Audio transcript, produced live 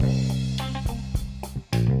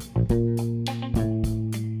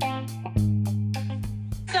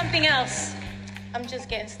else. I'm just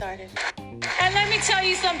getting started. And let me tell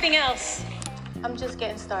you something else. I'm just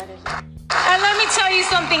getting started. And let me tell you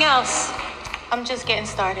something else. I'm just getting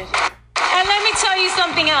started. And let me tell you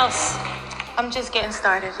something else. I'm just getting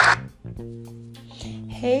started.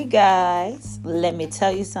 Hey guys, let me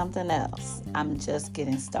tell you something else. I'm just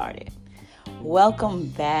getting started. Welcome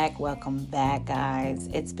back, guys.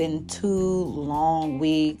 It's been 2 long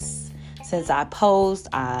weeks since I post.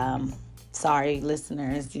 Sorry,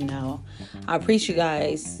 listeners. I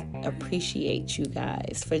appreciate you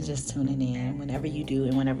guys for just tuning in whenever you do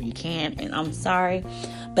and whenever you can. And I'm sorry,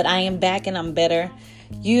 but I am back and I'm better.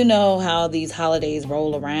 You know how these holidays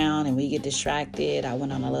roll around and we get distracted. I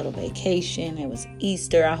went on a little vacation. It was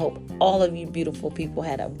Easter. I hope all of you beautiful people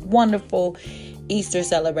had a wonderful Easter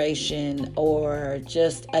celebration or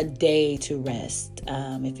just a day to rest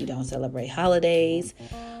if you don't celebrate holidays.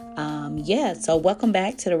 So welcome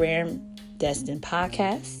back to the Rare and Destined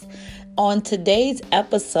podcast. On today's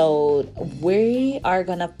episode, we are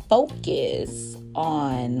going to focus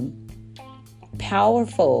on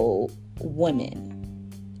powerful women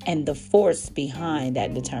and the force behind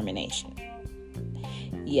that determination.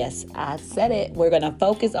 Yes, I said it. We're going to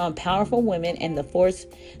focus on powerful women and the force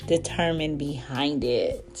determined behind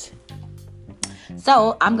it.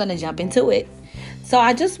 So I'm going to jump into it. So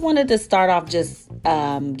I just wanted to start off just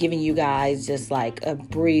giving you guys just like a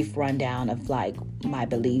brief rundown of like my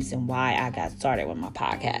beliefs and why I got started with my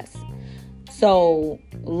podcast. So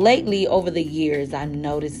lately over the years, I'm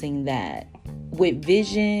noticing that with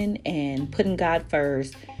vision and putting God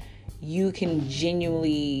first, you can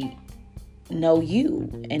genuinely know you.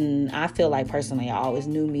 And I feel like personally, I always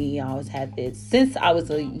knew me. I always had this since I was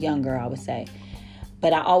a younger, I would say.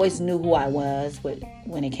 But I always knew who I was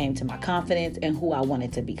when it came to my confidence and who I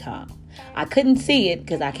wanted to become. I couldn't see it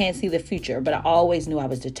because I can't see the future, but I always knew I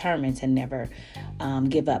was determined to never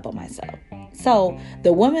give up on myself. So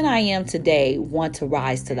the woman I am today want to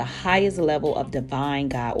rise to the highest level of divine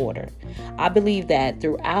God order. I believe that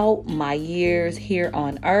throughout my years here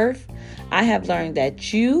on earth, I have learned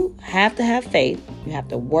that you have to have faith, you have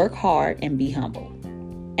to work hard and be humble.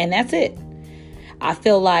 And that's it. I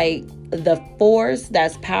feel like the force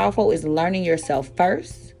that's powerful is learning yourself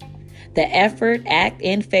first. The effort, act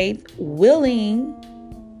in faith,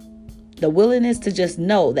 the willingness to just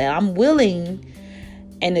know that I'm willing,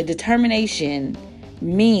 and the determination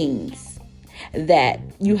means that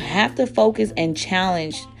you have to focus and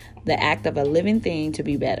challenge the act of a living thing to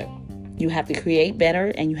be better. You have to create better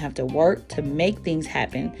and you have to work to make things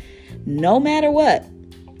happen no matter what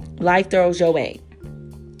life throws your way.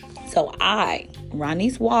 So I,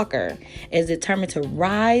 Ronise Walker, is determined to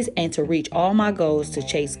rise and to reach all my goals to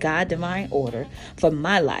chase God's divine order for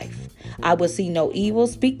my life. I will see no evil,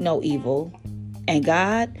 speak no evil, and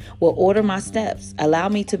God will order my steps. Allow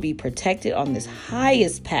me to be protected on this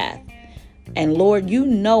highest path. And Lord, you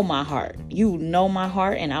know my heart. You know my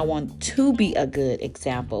heart, and I want to be a good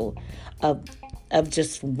example of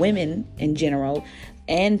just women in general,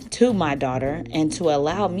 and to my daughter, and to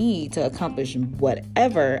allow me to accomplish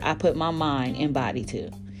whatever I put my mind and body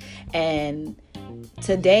to. And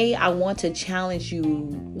today I want to challenge you,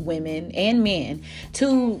 women and men,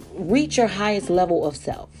 to reach your highest level of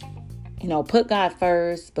self. Put God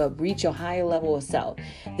first, but reach your higher level of self.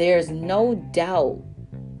 There's no doubt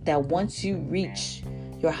that once you reach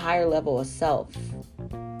your higher level of self,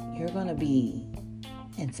 you're going to be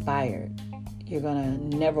inspired. You're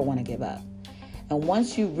going to never want to give up. And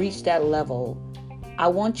once you reach that level, I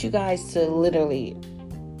want you guys to literally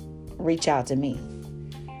reach out to me.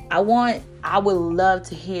 I would love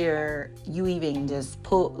to hear you even just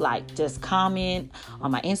just comment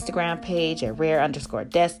on my Instagram page at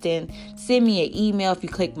rare_destined. Send me an email if you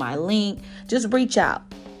click my link. Just reach out.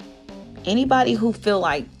 Anybody who feel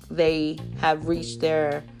like they have reached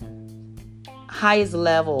their highest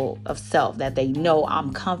level of self, that they know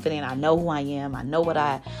I'm confident, I know who I am, I know what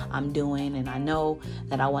I'm doing, and I know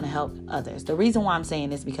that I want to help others. The reason why I'm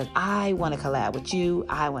saying this is because I want to collab with you,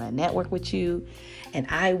 I want to network with you, and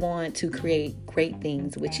I want to create great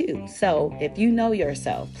things with you. So if you know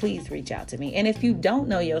yourself, please reach out to me. And if you don't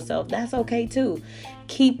know yourself, that's okay too.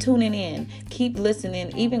 Keep tuning in, keep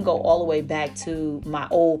listening, even go all the way back to my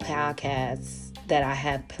old podcasts that I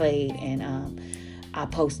have played and I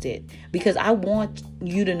posted, because I want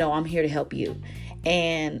you to know I'm here to help you.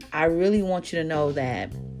 And I really want you to know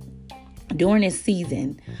that during this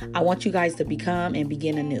season, I want you guys to become and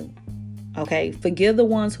begin anew. Okay? Forgive the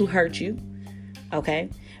ones who hurt you. Okay?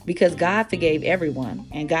 Because God forgave everyone,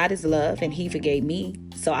 and God is love, and He forgave me.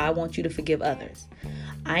 So I want you to forgive others.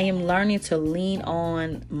 I am learning to lean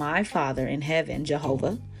on my Father in heaven,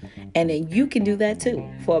 Jehovah, And then you can do that too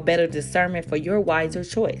for a better discernment for your wiser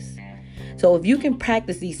choice. So if you can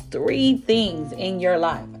practice these 3 things in your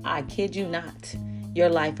life, I kid you not, your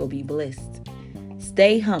life will be blessed.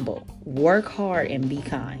 Stay humble, work hard, and be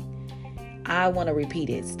kind. I want to repeat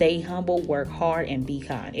it. Stay humble, work hard, and be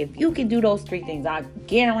kind. If you can do those 3 things, I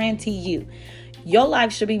guarantee you, your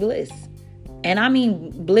life should be bliss. And I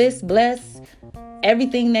mean bliss, bless,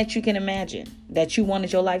 everything that you can imagine that you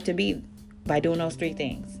wanted your life to be by doing those 3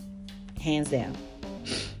 things. Hands down.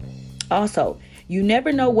 Also, you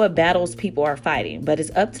never know what battles people are fighting, but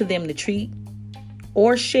it's up to them to treat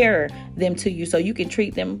or share them to you so you can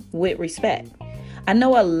treat them with respect. I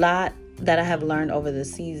know a lot that I have learned over the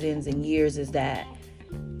seasons and years is that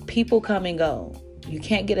people come and go. You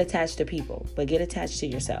can't get attached to people, but get attached to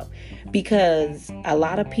yourself, because a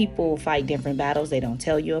lot of people fight different battles they don't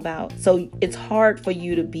tell you about. So it's hard for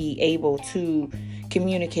you to be able to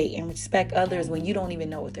communicate and respect others when you don't even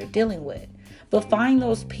know what they're dealing with. But find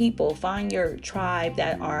those people, find your tribe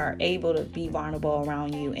that are able to be vulnerable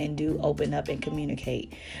around you and do open up and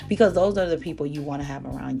communicate, because those are the people you want to have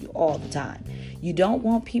around you all the time. You don't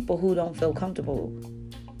want people who don't feel comfortable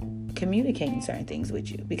communicating certain things with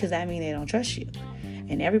you, because that means they don't trust you,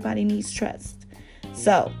 and everybody needs trust.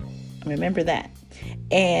 So remember that.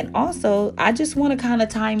 And also, I just want to kind of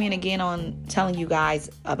time in again on telling you guys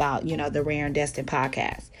about, the Rare and Destined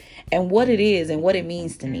podcast and what it is and what it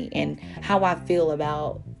means to me and how I feel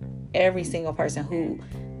about every single person who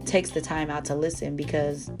takes the time out to listen,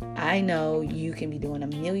 because I know you can be doing a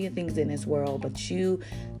million things in this world, but you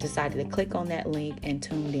decided to click on that link and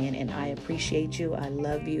tuned in, and I appreciate you. I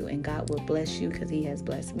love you, and God will bless you because he has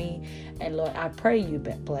blessed me. And Lord, I pray you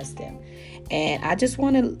bless them. And I just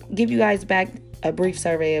want to give you guys back a brief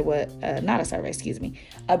survey of a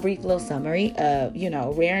brief little summary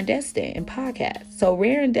of, Rare and Destined and podcast. So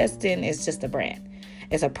Rare and Destined is just a brand.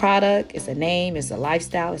 It's a product, it's a name, it's a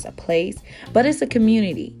lifestyle, it's a place, but it's a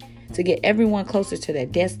community to get everyone closer to their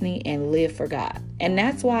destiny and live for God. And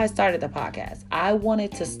that's why I started the podcast. I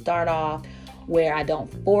wanted to start off where I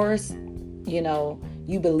don't force,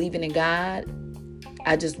 you believing in God.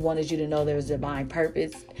 I just wanted you to know there's divine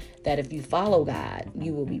purpose, that if you follow God,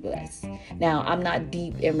 you will be blessed. Now, I'm not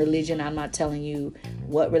deep in religion. I'm not telling you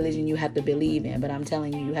what religion you have to believe in, but I'm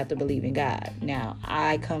telling you have to believe in God. Now,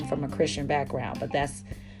 I come from a Christian background, but that's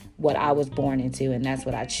what I was born into, and that's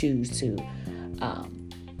what I choose to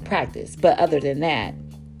practice. But other than that,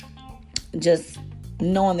 just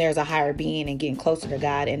knowing there's a higher being and getting closer to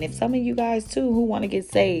God. And if some of you guys too who want to get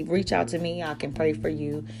saved, reach out to me. I can pray for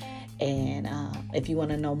you. And if you want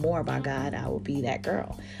to know more about God, I will be that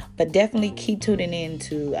girl. But definitely keep tuning in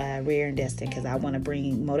to Rare and Destined, because I want to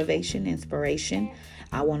bring motivation, inspiration.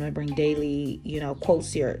 I want to bring daily,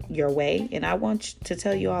 quotes your way. And I want to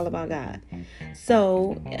tell you all about God.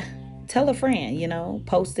 So tell a friend,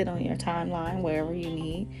 post it on your timeline, wherever you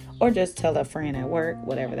need. Or just tell a friend at work,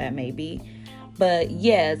 whatever that may be. But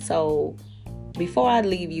yeah, so before I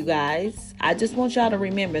leave you guys, I just want y'all to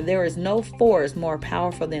remember there is no force more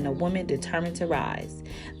powerful than a woman determined to rise.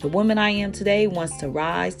 The woman I am today wants to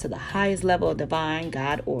rise to the highest level of divine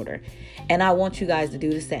God order. And I want you guys to do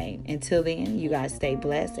the same. Until then, you guys stay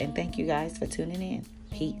blessed. And thank you guys for tuning in.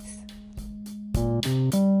 Peace.